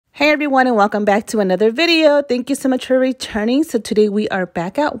Hey everyone, and welcome back to another video. Thank you so much for returning. So today we are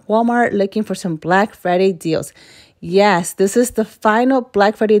back at Walmart looking for some Black Friday deals. Yes, this is the final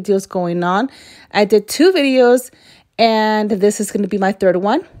Black Friday deals going on. I did 2 videos and this is going to be my 3rd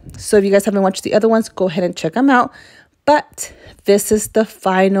one. So if you guys haven't watched the other ones, go ahead and check them out. But this is the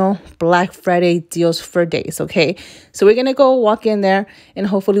final Black Friday deals for days, okay? So we're going to go walk in there and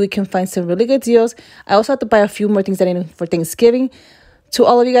hopefully we can find some really good deals. I also have to buy a few more things that I need for Thanksgiving. To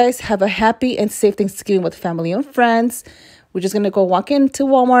all of you guys, have a happy and safe Thanksgiving with family and friends. We're just going to go walk into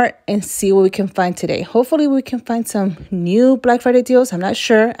Walmart and see what we can find today. Hopefully, we can find some new Black Friday deals. I'm not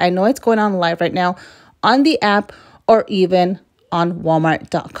sure. I know it's going on live right now on the app or even on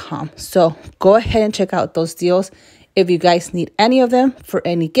Walmart.com. So go ahead and check out those deals. If you guys need any of them for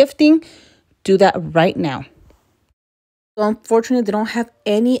any gifting, do that right now. So unfortunately, they don't have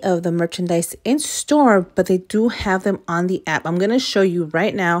any of the merchandise in store, but they do have them on the app. I'm going to show you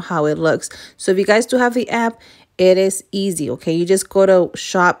right now how it looks. So if you guys do have the app, it is easy, okay? You just go to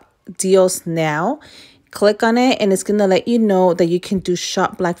Shop Deals Now, click on it, and it's going to let you know that you can do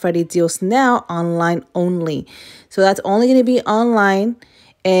Shop Black Friday Deals Now online only. So that's only going to be online,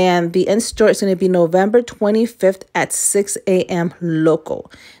 and the in-store is going to be November 25th at 6 a.m.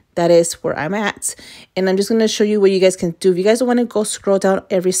 local. That is where I'm at. And I'm just going to show you what you guys can do. If you guys don't want to go scroll down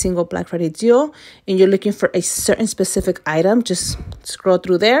every single Black Friday deal and you're looking for a certain specific item, just scroll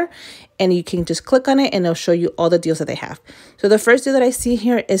through there and you can just click on it and it'll show you all the deals that they have. So the first deal that I see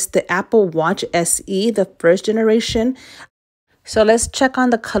here is the Apple Watch SE, the 1st generation. So let's check on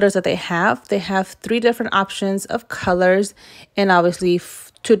the colors that they have. They have 3 different options of colors and obviously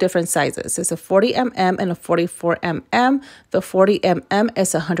 2 different sizes. It's a 40mm and a 44mm. The 40mm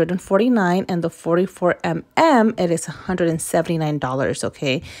is $149 and the 44mm it is $179,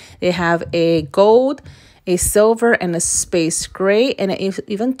 okay? They have a gold, a silver, and a space gray, and it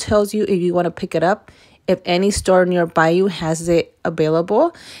even tells you if you want to pick it up, if any store nearby you has it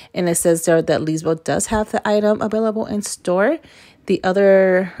available. And it says there that Leesville does have the item available in store. The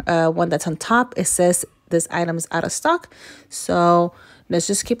other one that's on top, it says this item is out of stock. So let's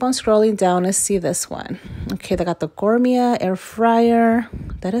just keep on scrolling down and see this one. Okay, they got the Gourmet air fryer.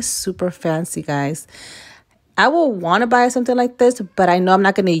 That is super fancy, guys. I will want to buy something like this, but I know I'm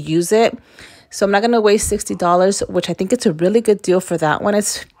not going to use it. So I'm not going to waste $60, which I think it's a really good deal for that one.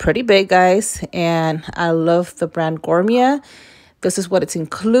 It's pretty big, guys. And I love the brand Gourmet. This is what it's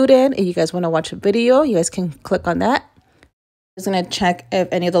included. If you guys want to watch a video, you guys can click on that. I'm just going to check if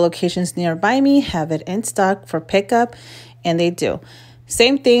any of the locations nearby me have it in stock for pickup. And they do.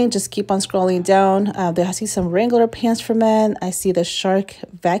 Same thing, just keep on scrolling down. I see some Wrangler pants for men. I see the Shark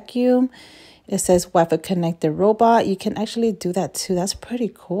vacuum. It says Wi-Fi connected robot. You can actually do that too. That's pretty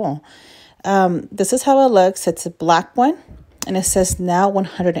cool. This is how it looks. It's a black one. And it says now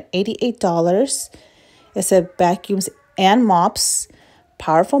 $188. It said vacuums and mops.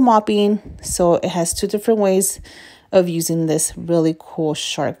 Powerful mopping. So it has 2 different ways of using this really cool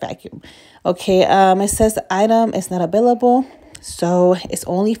Shark vacuum. Okay, it says the item is not available. So it's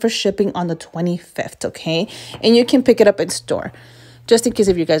only for shipping on the 25th, okay? And you can pick it up in store, just in case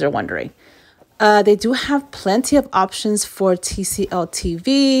if you guys are wondering. They do have plenty of options for TCL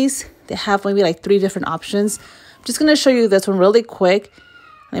TVs. They have maybe like 3 different options. I'm just going to show you this one really quick.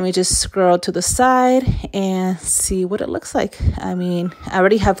 Let me just scroll to the side and see what it looks like. I mean, I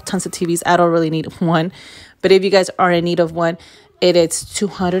already have tons of TVs. I don't really need one. But if you guys are in need of one, it is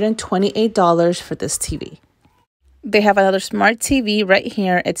 $228 for this TV. They have another smart TV right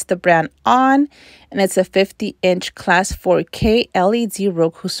here. It's the brand ON, and it's a 50-inch class 4K LED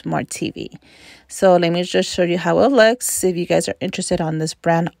Roku smart TV. So let me just show you how it looks if you guys are interested on this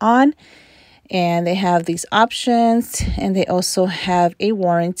brand ON. And they have these options, and they also have a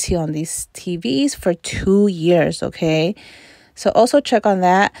warranty on these TVs for 2 years, okay? So also check on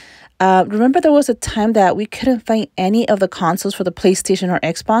that. Remember there was a time that we couldn't find any of the consoles for the PlayStation or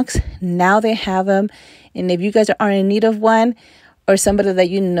Xbox. Now they have them. And if you guys are in need of one or somebody that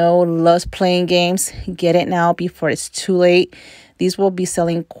you know loves playing games, get it now before it's too late. These will be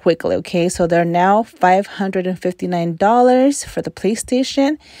selling quickly, okay? So they're now $559 for the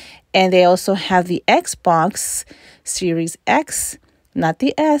PlayStation. And they also have the Xbox Series X, not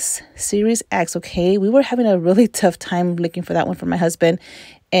the S, Series X, okay? We were having a really tough time looking for that one for my husband.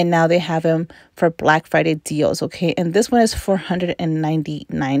 And now they have them for Black Friday deals, okay? And this one is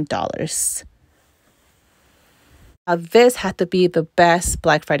 $499. This had to be the best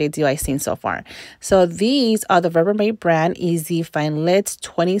Black Friday deal I've seen so far. So these are the Rubbermaid brand Easy Fine Lids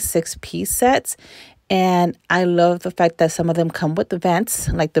 26-piece sets. And I love the fact that some of them come with the vents,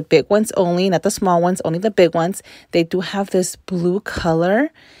 like the big ones only, not the small ones, only the big ones. They do have this blue color,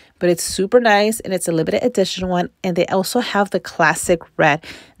 but it's super nice and it's a limited edition one. And they also have the classic red.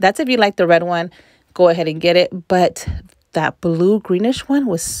 That's if you like the red one, go ahead and get it. But that blue greenish one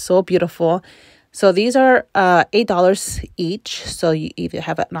was so beautiful. So these are $8 each. So you either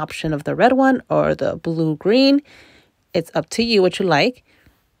have an option of the red one or the blue green. It's up to you what you like.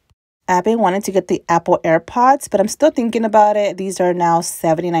 I've been wanting to get the Apple AirPods, but I'm still thinking about it. These are now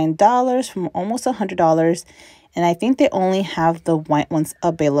 $79 from almost $100. And I think they only have the white ones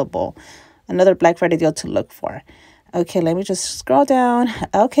available. Another Black Friday deal to look for. Okay, let me just scroll down.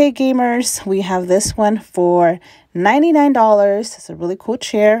 Okay, gamers, we have this one for $99. It's a really cool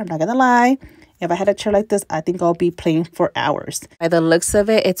chair. I'm not going to lie. If I had a chair like this, I think I'll be playing for hours. By the looks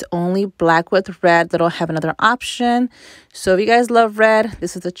of it, it's only black with red. They don't have another option. So if you guys love red,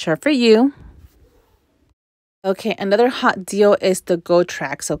 this is the chair for you. Okay, another hot deal is the Go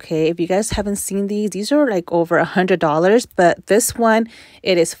Tracks, okay? If you guys haven't seen these are like over $100. But this one,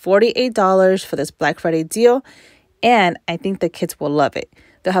 it is $48 for this Black Friday deal. And I think the kids will love it.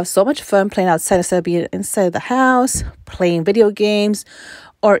 They'll have so much fun playing outside instead of being inside the house, playing video games,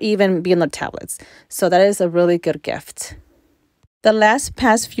 or even be on their tablets. So that is a really good gift. The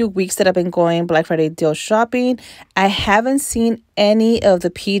past few weeks that I've been going Black Friday deal shopping, I haven't seen any of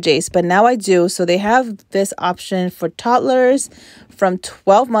the PJs, but now I do. So they have this option for toddlers from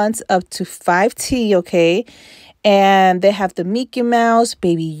 12 months up to 5T, okay? And they have the Mickey Mouse,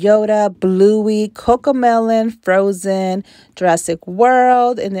 Baby Yoda, Bluey, CoComelon, Frozen, Jurassic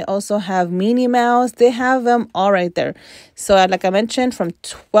World, and they also have Minnie Mouse. They have them all right there. So like I mentioned, from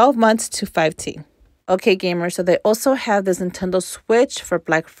 12 months to 5T. Okay, gamers, so they also have this Nintendo Switch for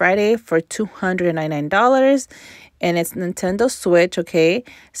Black Friday for $299. And it's Nintendo Switch, okay? It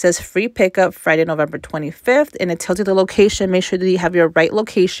says free pickup Friday, November 25th. And it tells you the location. Make sure that you have your right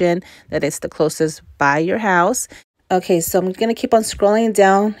location, that it's the closest by your house. Okay, so I'm going to keep on scrolling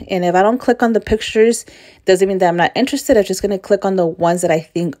down. And if I don't click on the pictures, doesn't mean that I'm not interested. I'm just going to click on the ones that I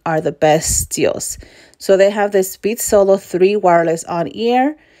think are the best deals. So they have this Beats Solo 3 wireless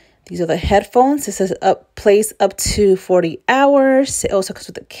on-ear. These are the headphones. It says plays up to 40 hours. It also comes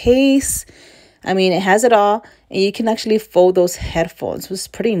with a case. I mean, it has it all, and you can actually fold those headphones, which is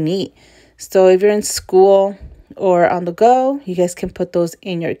pretty neat. So if you're in school or on the go, you guys can put those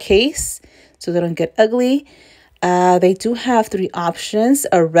in your case so they don't get ugly. They do have 3 options,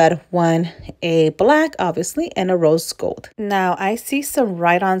 a red one, a black, obviously, and a rose gold. Now, I see some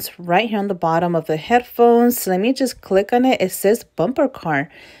write-ons right here on the bottom of the headphones. So let me just click on it. It says bumper car.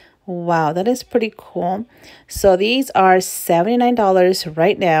 Wow, that is pretty cool. So these are $79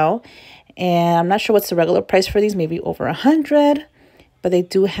 right now. And I'm not sure what's the regular price for these, maybe over $100. But they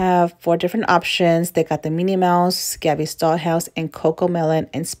do have 4 different options. They got the Minnie Mouse, Gabby's Dollhouse, and CoComelon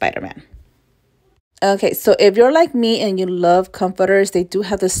and Spider-Man. Okay, so if you're like me and you love comforters, they do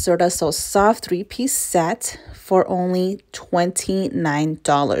have the Serta So Soft 3-piece set for only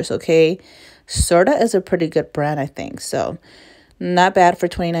 $29, okay? Serta is a pretty good brand, I think. So not bad for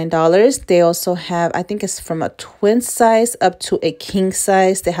 $29. They also have, I think it's from a twin size up to a king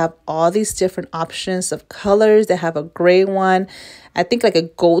size. They have all these different options of colors. They have a gray one, I think like a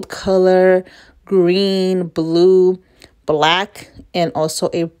gold color, green, blue, black, and also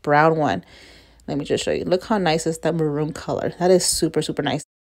a brown one. Let me just show you. Look how nice is that maroon color. That is super, super nice.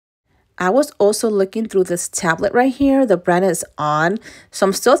 I was also looking through this tablet right here. The brand is On. So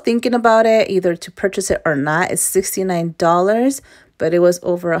I'm still thinking about it, either to purchase it or not. It's $69, but it was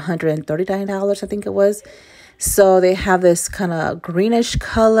over $139, I think it was. So they have this kind of greenish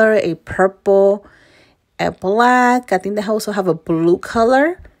color, a purple, a black. I think they also have a blue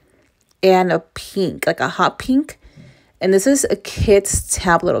color and a pink, like a hot pink. And this is a kid's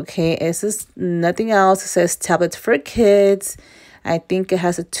tablet, okay? This is nothing else. It says tablets for kids. I think it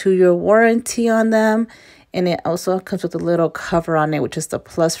has a 2-year warranty on them. And it also comes with a little cover on it, which is the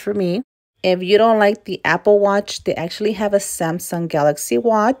plus for me. If you don't like the Apple Watch, they actually have a Samsung Galaxy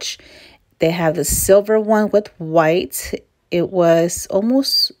Watch. They have the silver one with white. It was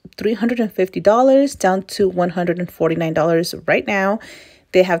almost $350 down to $149 right now.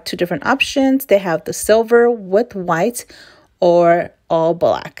 They have 2 different options. They have the silver with white or all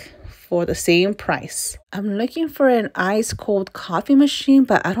black for the same price. I'm looking for an ice cold coffee machine,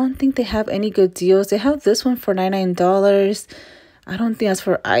 but I don't think they have any good deals. They have this one for $99. I don't think that's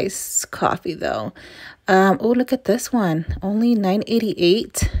for iced coffee though. Oh, look at this one. Only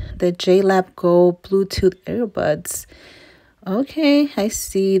 $9.88. The JLab Go Bluetooth earbuds. Okay, I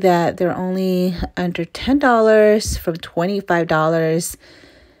see that they're only under $10 from $25.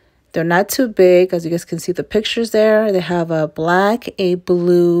 They're not too big, as you guys can see the pictures there. They have a black, a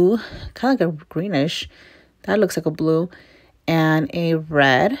blue, kind of like a greenish. That looks like a blue. And a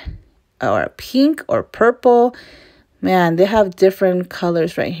red or a pink or purple. Man, they have different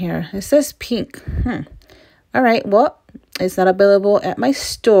colors right here. It says pink. All right, well, it's not available at my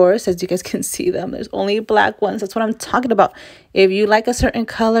stores, as you guys can see them. There's only black ones. That's what I'm talking about. If you like a certain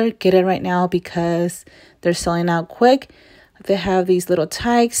color, get it right now because they're selling out quick. They have these little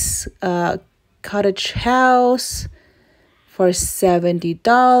tykes, cottage house for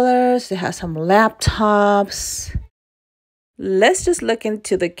 $70. They have some laptops. Let's just look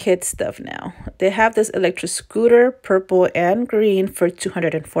into the kids stuff now. They have this electric scooter, purple and green, for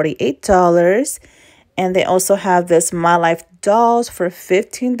 $248. And they also have this My Life dolls for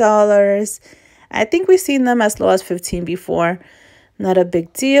 $15. I think we've seen them as low as $15 before. Not a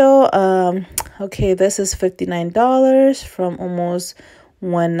big deal. Okay, this is $59 from almost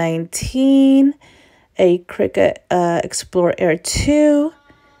 $119. A Cricut Explore Air 2.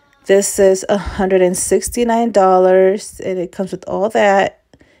 This is $169, and it comes with all that.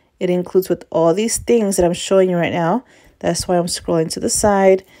 It includes with all these things that I'm showing you right now. That's why I'm scrolling to the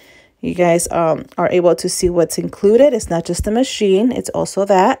side. You guys are able to see what's included. It's not just the machine, it's also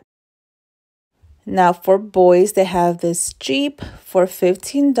that. Now for boys, they have this Jeep for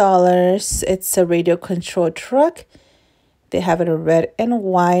 $15. It's a radio control truck. They have it in red and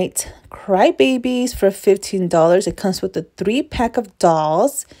white. Crybabies for $15. It comes with a 3-pack of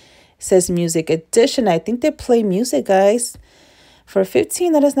dolls. It says music edition. I think they play music, guys. For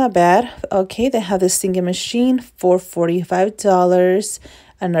 $15, that is not bad. Okay, they have this singing machine for $45.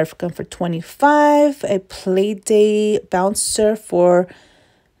 A Nerf gun for $25. A Playday bouncer for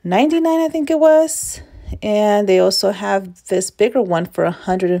 $99, I think it was. And they also have this bigger one for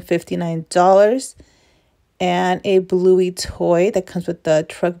 $159. And a Bluey toy that comes with the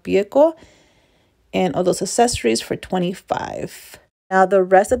truck vehicle. And all those accessories for $25. Now, the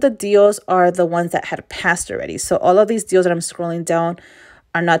rest of the deals are the ones that had passed already. So all of these deals that I'm scrolling down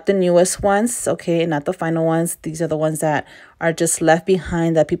are not the newest ones, okay, not the final ones. These are the ones that are just left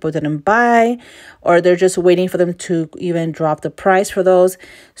behind that people didn't buy, or they're just waiting for them to even drop the price for those.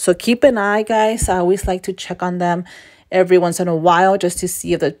 So keep an eye, guys. I always like to check on them every once in a while just to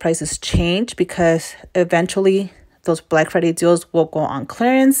see if the prices change, because eventually those Black Friday deals will go on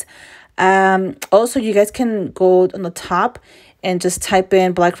clearance. Also, you guys can go on the top and just type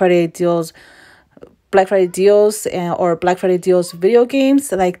in Black Friday deals or Black Friday deals video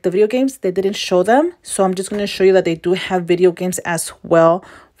games. Like the video games, they didn't show them, so I'm just going to show you that they do have video games as well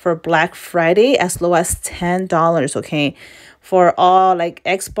for Black Friday, as low as $10, okay, for all like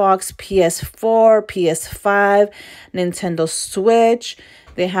Xbox, PS4, PS5, Nintendo Switch.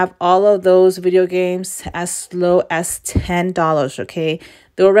 They have all of those video games as low as $10, okay.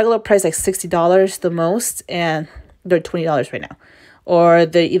 They were regular price like $60 the most, and they're $20 right now. Or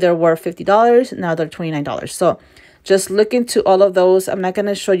they either were $50, now they're $29. So just look into all of those. I'm not going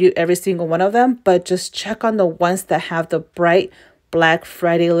to show you every single one of them, but just check on the ones that have the bright Black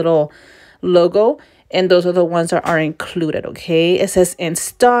Friday little logo. And those are the ones that are included, okay? It says in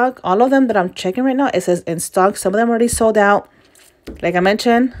stock. All of them that I'm checking right now, it says in stock. Some of them already sold out. Like I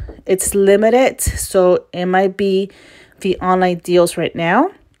mentioned, it's limited, so it might be the online deals right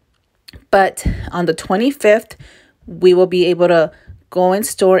now. But on the 25th, we will be able to go in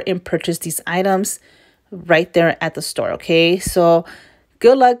store and purchase these items right there at the store, okay? So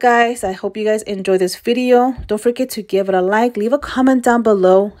good luck, guys. I hope you guys enjoy this video. Don't forget to give it a like, leave a comment down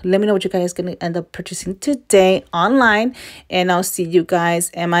below. Let me know what you guys are going to end up purchasing today online, and I'll see you guys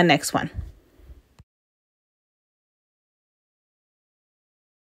in my next one.